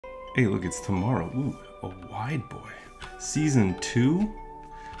Hey, look, it's tomorrow. Ooh, a wide boy. Season 2?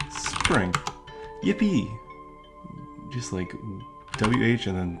 Spring. Yippee! Just like WH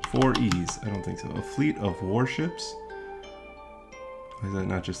and then 4 E's. I don't think so. A fleet of warships? Why is that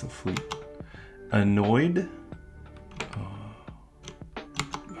not just a fleet? Annoyed?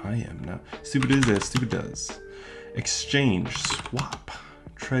 I am not. Stupid is as stupid does. Exchange. Swap.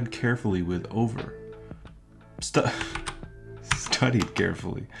 Tread carefully with over. Studied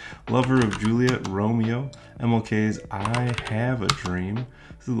carefully. Lover of Juliet, Romeo. MLK's I Have a Dream.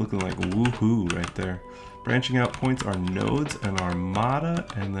 This is looking like woohoo right there. Branching out points are nodes and armada,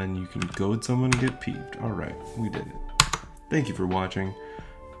 and then you can goad someone and get peeved. Alright, we did it. Thank you for watching.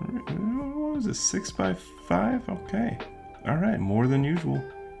 What was it, 6x5? Okay. Alright, more than usual.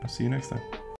 I'll see you next time.